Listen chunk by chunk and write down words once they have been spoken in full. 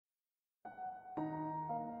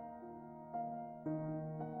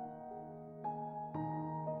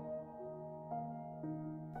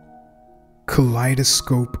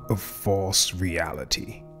Kaleidoscope of false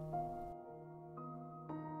reality.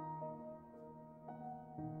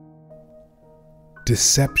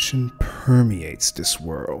 Deception permeates this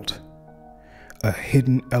world, a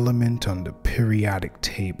hidden element on the periodic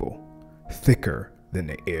table, thicker than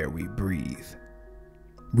the air we breathe.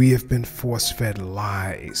 We have been force-fed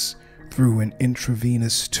lies through an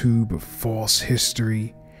intravenous tube of false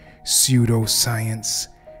history, pseudoscience,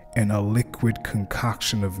 and a liquid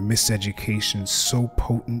concoction of miseducation so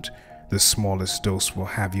potent the smallest dose will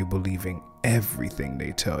have you believing everything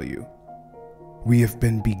they tell you. We have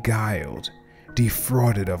been beguiled,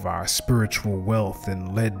 defrauded of our spiritual wealth,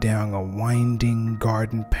 and led down a winding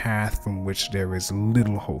garden path from which there is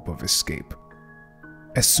little hope of escape.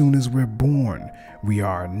 As soon as we're born, we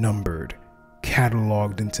are numbered,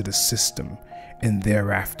 cataloged into the system, and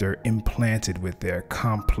thereafter implanted with their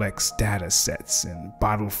complex data sets and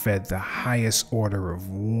bottle-fed the highest order of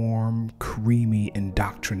warm, creamy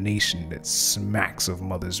indoctrination that smacks of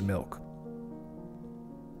mother's milk.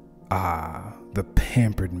 Ah, the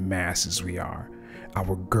pampered masses we are,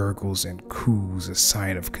 our gurgles and coos a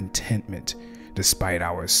sign of contentment despite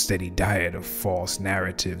our steady diet of false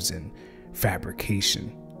narratives and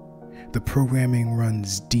fabrication. The programming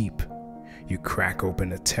runs deep. You crack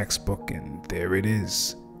open a textbook and there it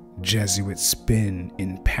is. Jesuit spin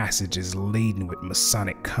in passages laden with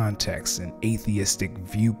Masonic context and atheistic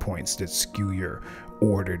viewpoints that skew your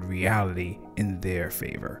ordered reality in their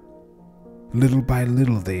favor. Little by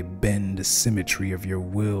little they bend the symmetry of your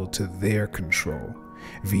will to their control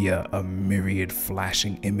via a myriad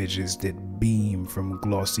flashing images that beam from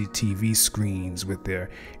glossy TV screens with their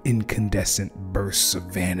incandescent bursts of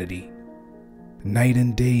vanity. Night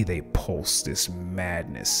and day they pulse this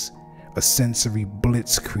madness, a sensory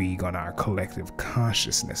blitzkrieg on our collective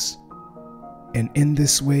consciousness. And in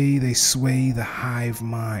this way they sway the hive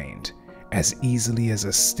mind as easily as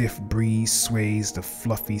a stiff breeze sways the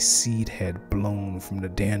fluffy seed head blown from the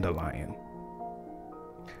dandelion.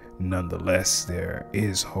 Nonetheless, there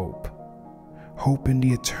is hope. Hope in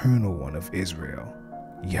the Eternal One of Israel,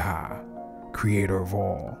 Yah, creator of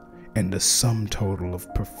all, and the sum total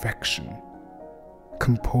of perfection.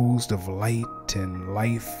 Composed of light and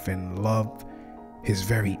life and love, his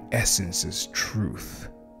very essence is truth.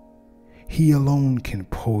 He alone can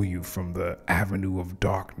pull you from the avenue of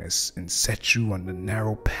darkness and set you on the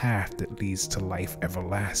narrow path that leads to life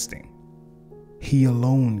everlasting. He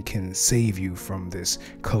alone can save you from this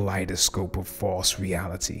kaleidoscope of false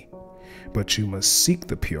reality. But you must seek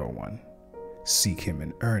the Pure One, seek him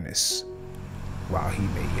in earnest, while he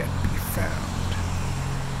may yet be found.